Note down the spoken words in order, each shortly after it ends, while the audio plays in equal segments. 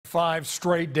5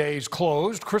 straight days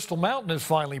closed, Crystal Mountain is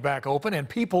finally back open and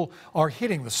people are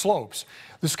hitting the slopes.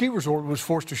 The ski resort was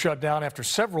forced to shut down after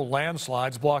several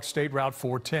landslides blocked State Route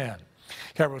 410.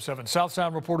 KIRO 7 South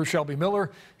Sound reporter Shelby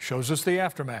Miller shows us the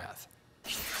aftermath.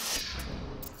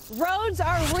 Roads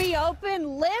are reopened,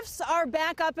 lifts are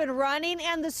back up and running,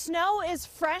 and the snow is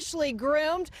freshly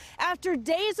groomed. After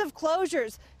days of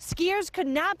closures, skiers could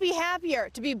not be happier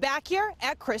to be back here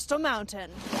at Crystal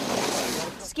Mountain.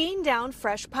 Skiing down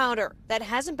fresh powder that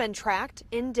hasn't been tracked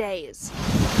in days.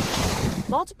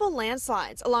 Multiple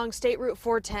landslides along State Route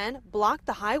 410 blocked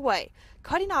the highway,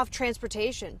 cutting off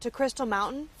transportation to Crystal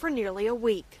Mountain for nearly a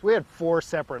week. We had 4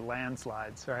 separate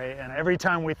landslides, right? And every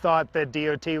time we thought that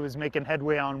DOT was making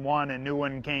headway on one, a new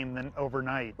one came then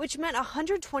overnight. Which meant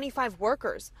 125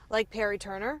 workers, like Perry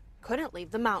Turner, couldn't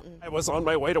leave the mountain. I was on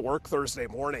my way to work Thursday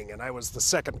morning, and I was the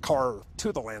second car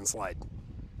to the landslide.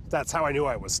 That's how I knew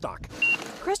I was stuck.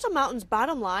 Crystal Mountain's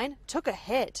bottom line took a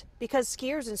hit because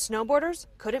skiers and snowboarders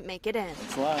couldn't make it in.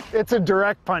 It's a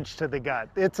direct punch to the gut.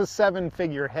 It's a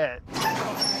 7-figure hit.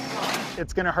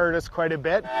 It's going to hurt us quite a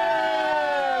bit.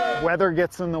 Weather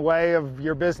gets in the way of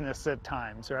your business at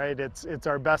times, right? It's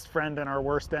our best friend and our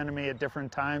worst enemy at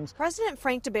different times. President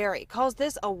Frank DeBerry calls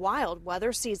this a wild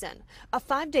weather season. A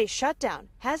 5-day shutdown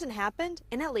hasn't happened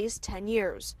in at least 10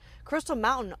 years. Crystal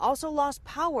Mountain also lost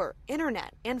power,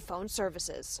 internet, and phone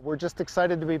services. We're just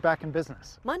excited to be back in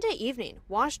business. Monday evening,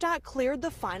 WashDOT cleared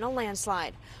the final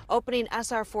landslide, opening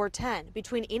SR 410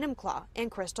 between Enumclaw and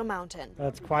Crystal Mountain.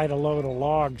 That's quite a load of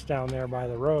logs down there by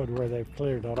the road where they've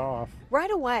cleared it off.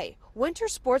 Right away, winter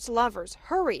sports lovers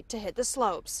hurried to hit the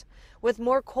slopes. With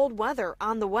more cold weather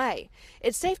on the way,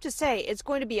 it's safe to say it's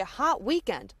going to be a hot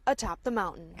weekend atop the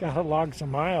mountain. Gotta log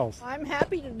some miles. I'm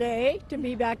happy today to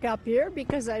be back up here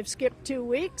because I've skipped 2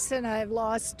 weeks and I've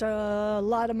lost a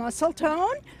lot of muscle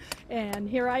tone, and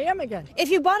here I am again. If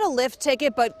you bought a lift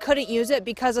ticket but couldn't use it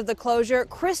because of the closure,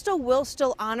 Crystal will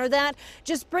still honor that.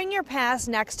 Just bring your pass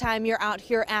next time you're out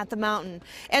here at the mountain.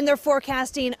 And they're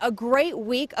forecasting a great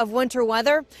week of winter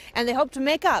weather, and they hope to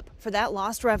make up for that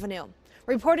lost revenue.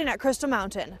 Reporting at Crystal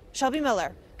Mountain, Shelby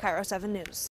Miller, KIRO 7 News.